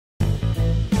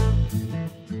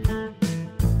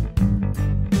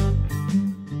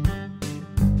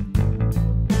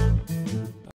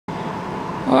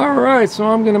Alright, so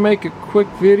I'm going to make a quick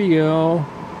video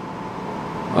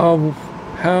of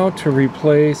how to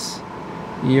replace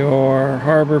your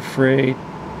Harbor Freight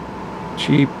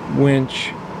cheap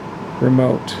winch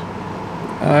remote.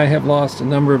 I have lost a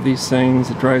number of these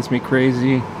things. It drives me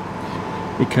crazy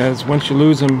because once you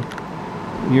lose them,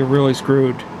 you're really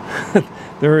screwed.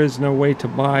 There is no way to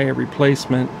buy a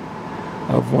replacement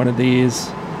of one of these.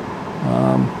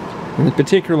 In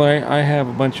particular, I have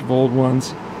a bunch of old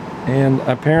ones, and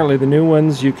apparently the new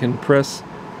ones you can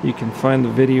find the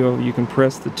video, you can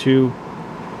press these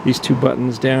two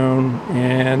buttons down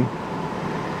and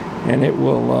it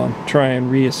will try and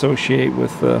reassociate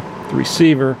with the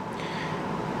receiver.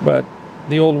 But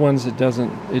the old ones, it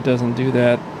doesn't do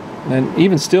that. And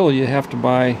even still, you have to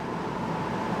buy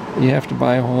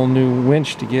a whole new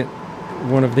winch to get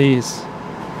one of these.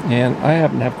 And I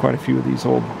happen to have quite a few of these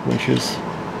old winches.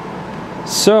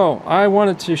 So I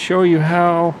wanted to show you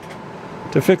how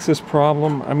to fix this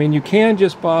problem. I mean, you can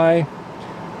just buy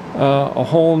a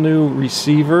whole new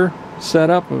receiver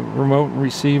setup, a remote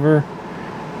receiver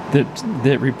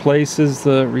that replaces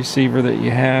the receiver that you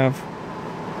have,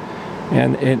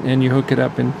 and you hook it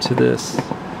up into this,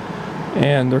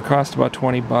 and they cost about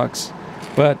 20 bucks.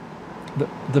 But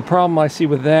the problem I see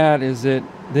with that is that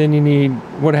then you need,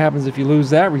 what happens if you lose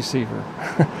that receiver?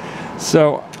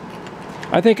 So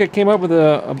I think I came up with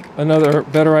another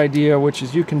better idea, which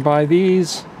is you can buy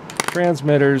these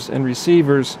transmitters and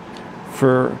receivers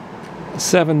for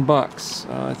 $7.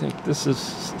 I think this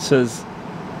says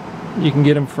you can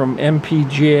get them from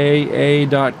MPJA.com,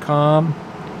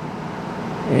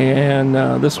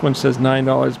 and this one says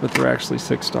 $9, but they're actually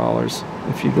 $6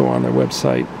 if you go on their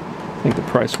website. I think the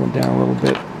price went down a little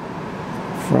bit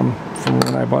from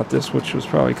when I bought this, which was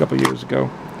probably a couple years ago.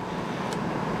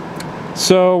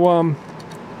 So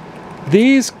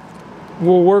these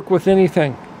will work with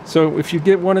anything. So if you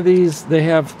get one of these, they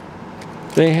have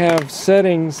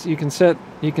settings. You can set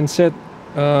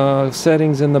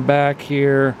settings in the back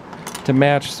here to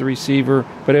match the receiver.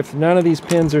 But if none of these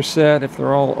pins are set, if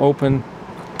they're all open,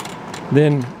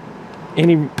 then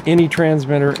any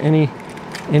transmitter, any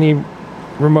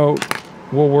remote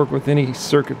will work with any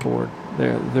circuit board.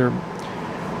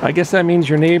 I guess that means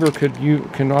your neighbor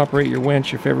can operate your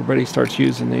winch if everybody starts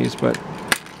using these, but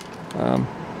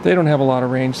they don't have a lot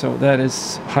of range, so that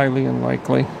is highly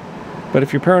unlikely. But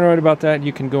if you're paranoid about that,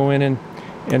 you can go in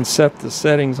and set the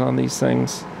settings on these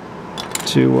things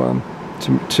to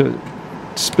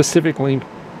specifically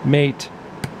mate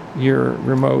your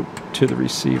remote to the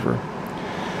receiver.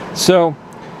 So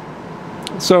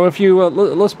if you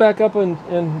let's back up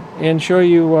and show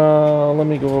you. Let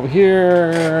me go over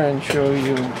here and show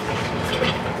you.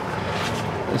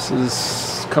 This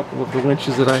is a couple of the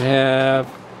winches that I have.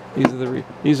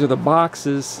 These are the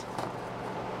boxes,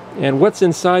 and what's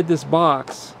inside this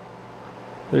box?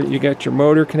 There you got your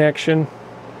motor connection,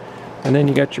 and then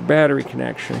you got your battery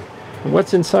connection. And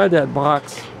what's inside that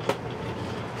box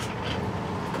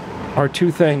are two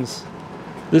things.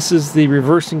 This is the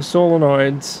reversing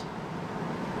solenoids.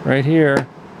 Right here,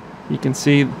 you can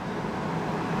see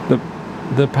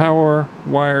the power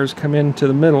wires come into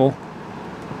the middle,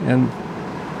 and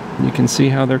you can see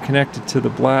how they're connected to the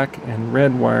black and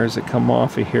red wires that come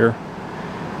off of here.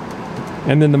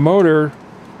 And then the motor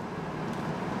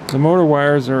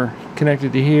wires are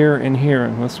connected to here and here,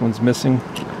 and this one's missing.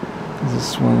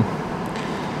 This one.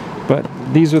 But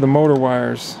these are the motor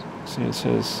wires. See, it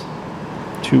says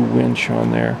 2 winch on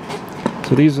there.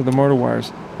 So these are the motor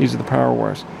wires. These are the power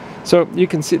wires. So you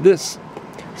can see this.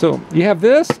 So you have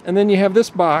this, and then you have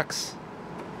this box,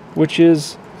 which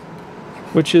is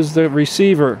the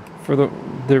receiver for the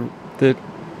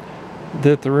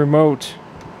remote,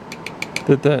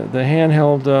 that the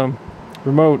handheld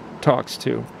remote talks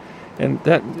to. And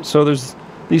so there's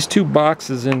these two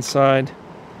boxes inside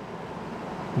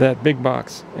that big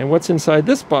box. And what's inside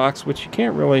this box, which you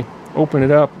can't really open it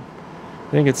up,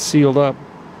 I think it's sealed up.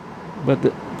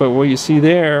 But what you see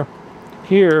here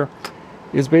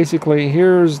is basically,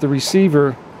 here's the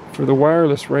receiver for the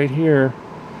wireless right here.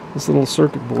 This little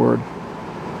circuit board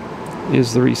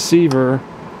is the receiver,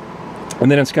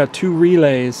 and then it's got 2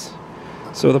 relays.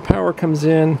 So the power comes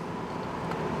in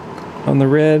on the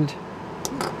red,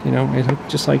 you know,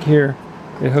 just like here,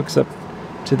 it hooks up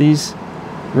to these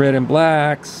red and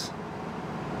blacks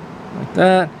like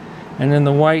that, and then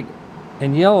the white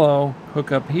and yellow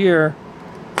hook up here,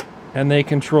 and they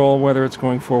control whether it's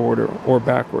going forward or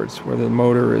backwards, whether the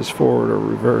motor is forward or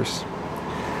reverse.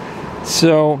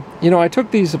 So, you know, I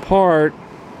took these apart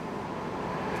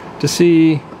to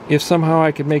see if somehow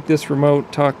I could make this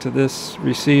remote talk to this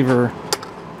receiver,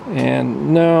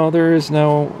 and no, there is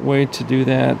no way to do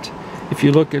that. if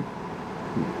you look at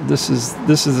this is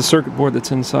the circuit board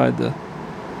that's inside the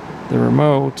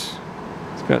remote.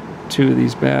 It's got 2 of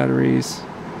these batteries,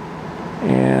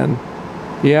 and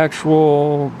the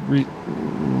actual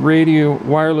radio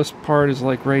wireless part is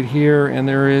like right here, and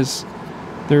there is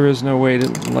no way to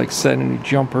like set any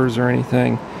jumpers or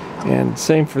anything. And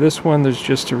same for this one, there's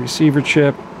just a receiver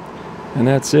chip, and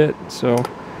that's it. So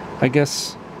I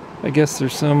guess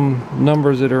there's some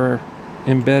numbers that are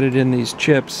embedded in these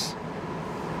chips,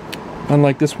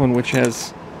 unlike this one, which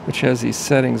has these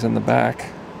settings in the back,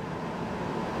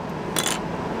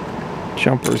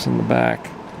 jumpers in the back.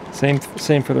 Same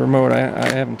for the remote.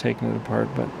 I haven't taken it apart,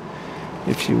 but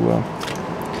if you will.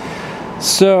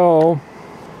 So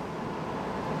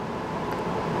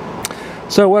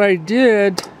what I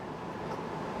did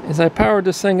is I powered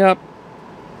this thing up,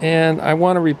 and I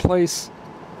want to replace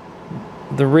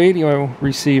the radio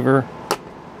receiver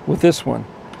with this one.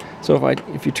 So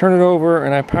if you turn it over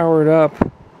and I power it up,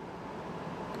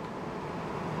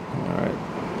 all right,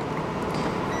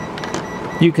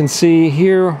 you can see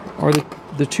here are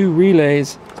the 2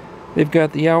 relays. They've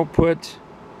got the output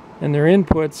and their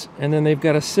inputs, and then they've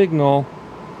got a signal.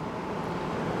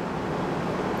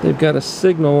 They've got a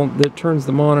signal that turns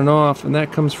them on and off, and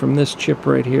that comes from this chip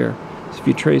right here. So if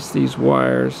you trace these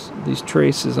wires, these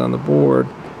traces on the board,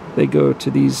 they go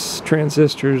to these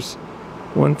transistors,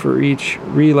 1 for each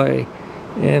relay.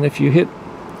 And if you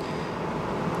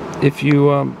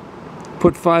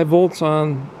put 5 volts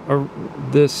on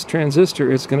this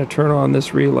transistor, it's going to turn on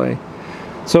this relay.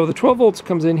 So the 12 volts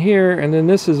comes in here, and then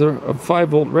this is a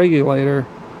 5-volt regulator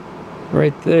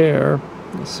right there.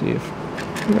 Let's see if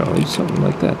I'll use something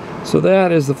like that. So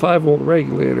that is the 5-volt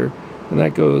regulator, and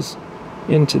that goes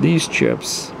into these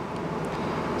chips.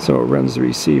 So it runs the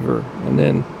receiver, and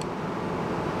then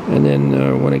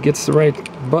when it gets the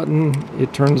right button,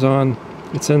 it turns on.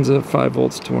 It sends a 5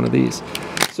 volts to one of these.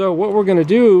 So what we're going to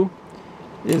do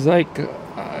is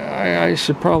I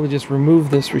should probably just remove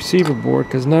this receiver board,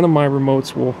 because none of my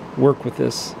remotes will work with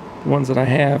this. The ones that I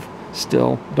have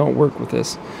still don't work with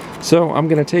this. So I'm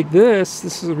going to take this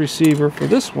is a receiver for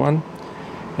this one,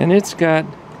 and it's got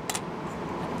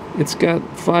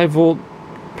 5-volt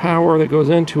power that goes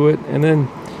into it, and then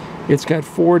it's got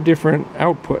 4 different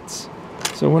outputs.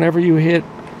 So whenever you hit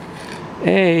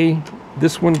A,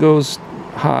 this one goes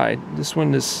high. This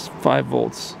one is 5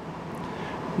 volts.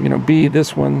 B,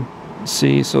 this one,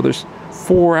 C. So there's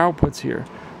 4 outputs here.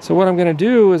 So what I'm going to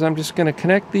do is I'm just going to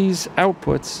connect these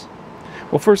outputs.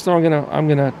 Well, first I'm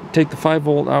going to take the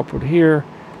 5-volt output here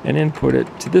and input it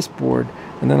to this board,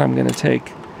 and then I'm going to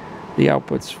take the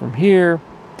outputs from here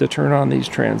to turn on these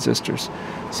transistors.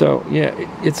 So yeah,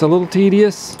 it's a little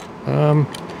tedious,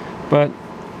 but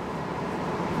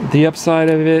the upside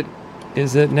of it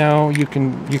is that now you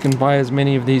can buy as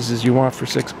many of these as you want for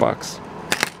 $6.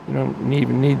 You don't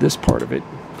even need this part of it.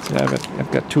 So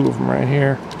I've got 2 of them right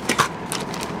here.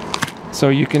 So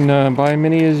you can buy as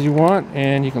many as you want,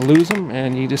 and you can lose them,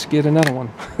 and you just get another one.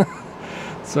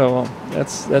 So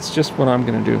that's just what I'm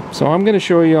going to do. So I'm going to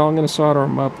show you. I'm going to solder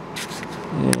them up,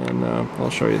 and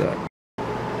I'll show you that.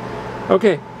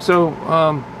 Okay, so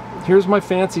here's my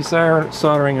fancy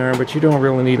soldering iron, but you don't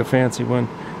really need a fancy one.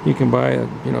 You can buy a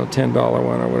 $10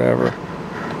 one or whatever.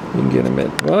 You can get them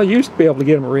at, well, I used to be able to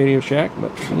get them at Radio Shack,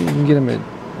 but you can get them at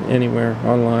anywhere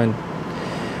online.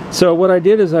 So what I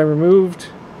did is I removed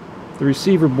the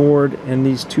receiver board and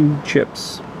these 2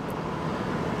 chips.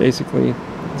 Basically,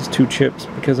 these 2 chips,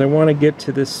 because I want to get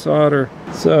to this solder.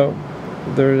 So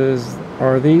there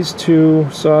are these 2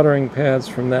 soldering pads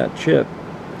from that chip.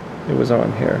 It was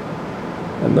on here,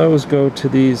 and those go to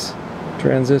these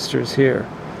transistors here.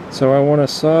 So I want to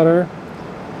solder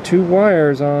 2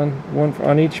 wires on, one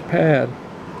on each pad.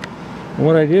 And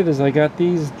what I did is I got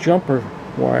these jumper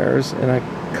wires and I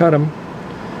cut them,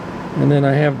 and then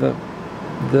I have the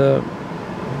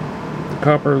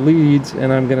copper leads,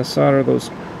 and I'm going to solder those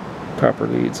copper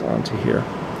leads onto here.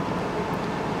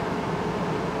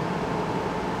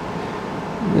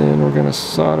 Then we're going to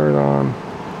solder it on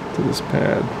to this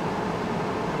pad.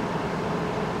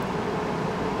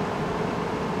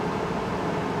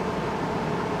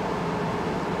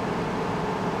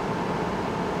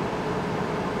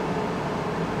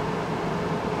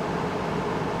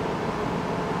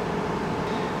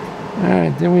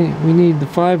 Alright, then we need the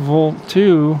 5-volt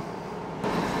too.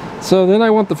 So then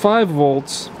I want the 5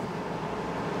 volts.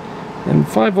 And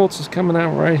 5 volts is coming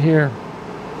out right here.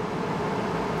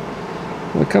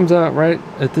 Well, it comes out right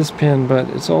at this pin, but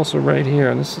it's also right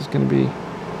here. And this is going to be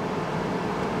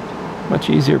a much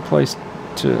easier place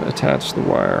to attach the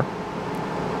wire.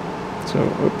 So,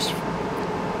 oops.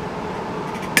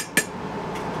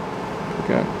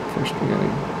 First we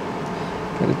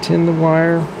gotta tin the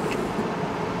wire.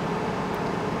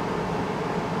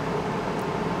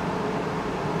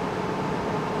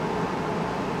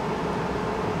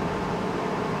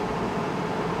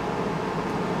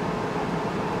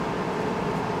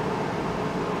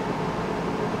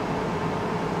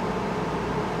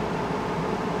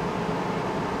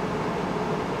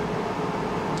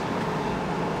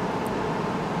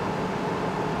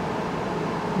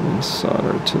 And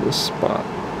solder to the spot.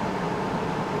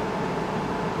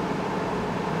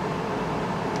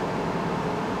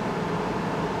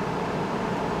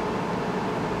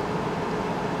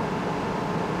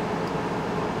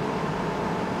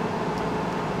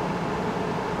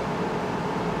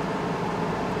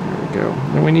 There we go.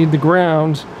 Then we need the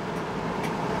ground.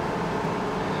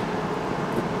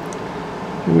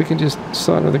 And we can just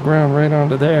solder the ground right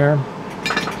onto there.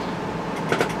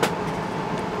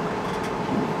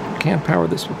 Can't power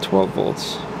this with 12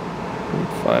 volts. We need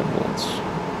 5 volts.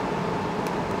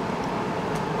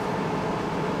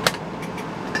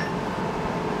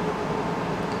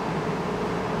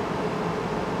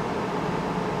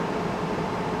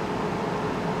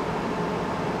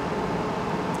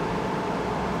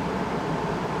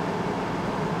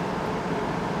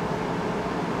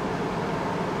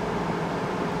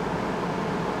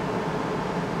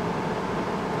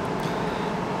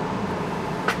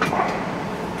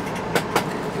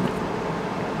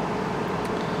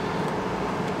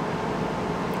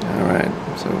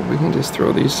 So we can just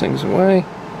throw these things away,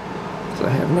 because I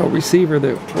have no receiver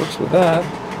that works with that.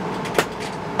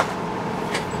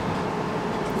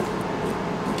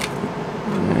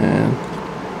 And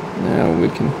now we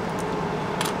can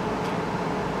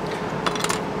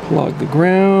plug the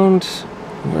ground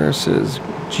where it says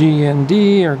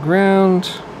GND or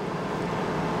ground.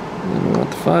 And then we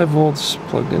want the 5 volts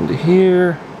plugged into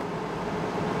here.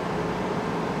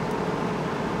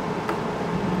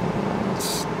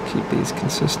 Keep these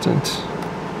consistent.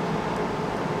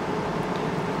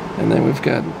 And then we've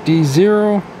got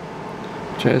D0,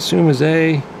 which I assume is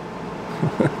A,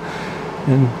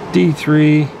 and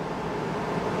D3,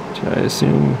 which I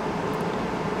assume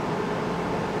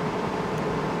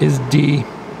is D.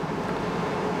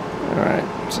 Alright,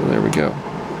 so there we go.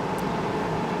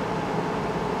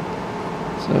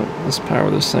 So let's power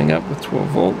this thing up with 12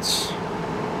 volts.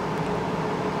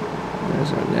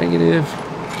 There's our negative.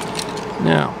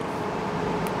 Now,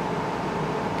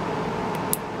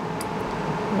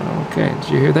 okay, did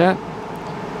you hear that?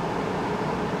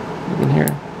 You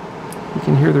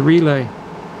can hear the relay.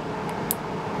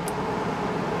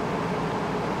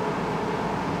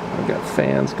 I've got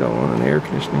fans going and air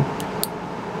conditioning.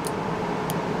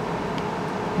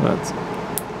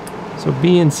 So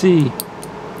B and C.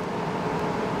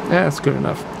 That's good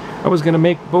enough. I was going to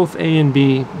make both A and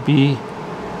B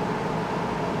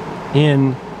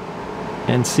in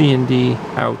and C and D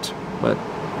out, but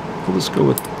we'll just go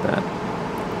with that.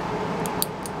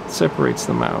 Separates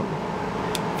them out.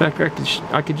 In fact,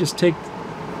 I could just take,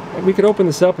 we could open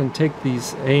this up and take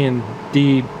these A and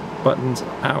D buttons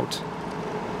out.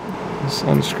 Let's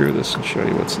unscrew this and show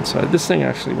you what's inside. This thing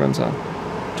actually runs on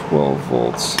 12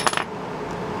 volts.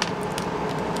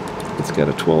 It's got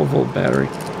a 12 volt battery,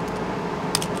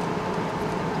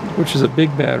 which is a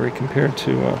big battery compared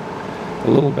to the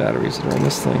little batteries that are in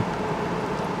this thing.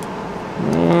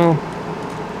 Well,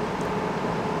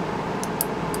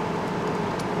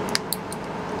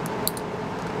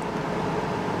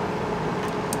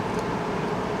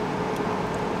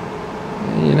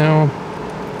 you know,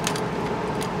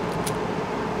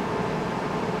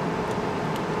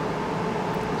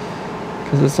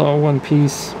 because it's all one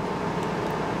piece,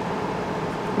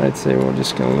 I'd say we're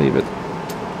just going to leave it.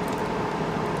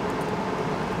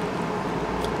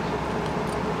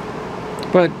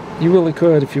 But you really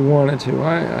could if you wanted to.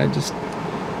 I just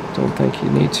don't think you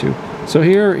need to. So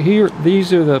here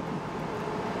these are the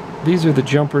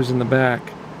jumpers in the back,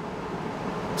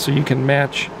 so you can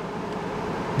match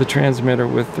the transmitter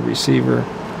with the receiver,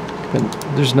 and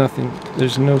there's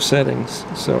no settings,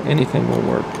 so anything will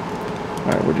work.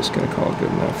 Alright, we're just going to call it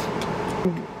good enough.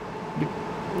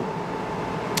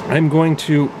 I'm going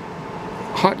to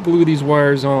hot glue these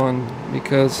wires on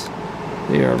because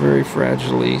they are very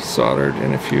fragilely soldered,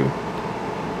 and if you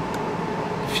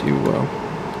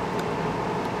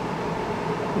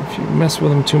mess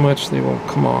with them too much, they won't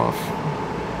come off.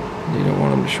 You don't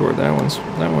want them to short. That one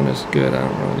is good. I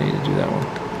don't really need to do that one.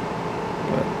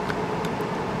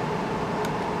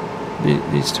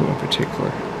 But these two in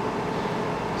particular.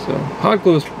 So hot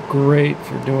glue is great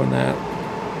for doing that.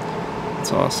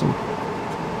 It's awesome.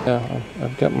 Yeah,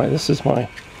 I've got this is my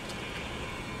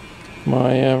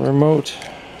my remote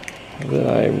that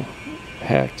I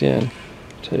hacked in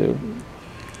to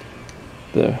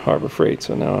the Harbor Freight,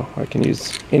 so now I can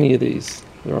use any of these.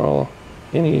 They're all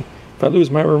if I lose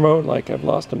my remote, like I've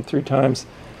lost them 3 times,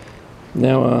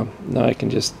 now I can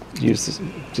just use this,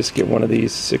 just get one of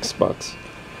these, $6.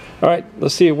 All right,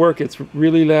 let's see it work. It's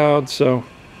really loud, so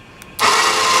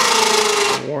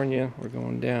I'll warn you, we're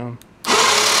going down.